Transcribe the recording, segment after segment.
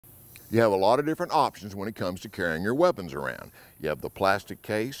You have a lot of different options when it comes to carrying your weapons around. You have the plastic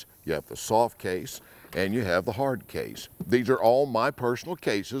case, you have the soft case, and you have the hard case. These are all my personal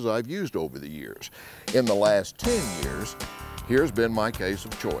cases I've used over the years. In the last 10 years, here's been my case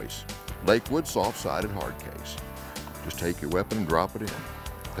of choice. Lakewood soft-sided hard case. Just take your weapon and drop it in.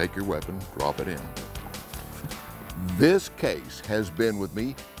 Take your weapon, drop it in. This case has been with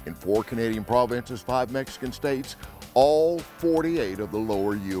me in 4 Canadian provinces, 5 Mexican states, all 48 of the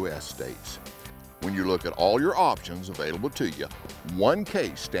lower U.S. states. When you look at all your options available to you, one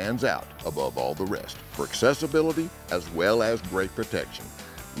case stands out above all the rest for accessibility as well as great protection.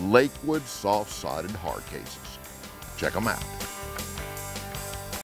 Lakewood soft-sided hard cases. Check them out.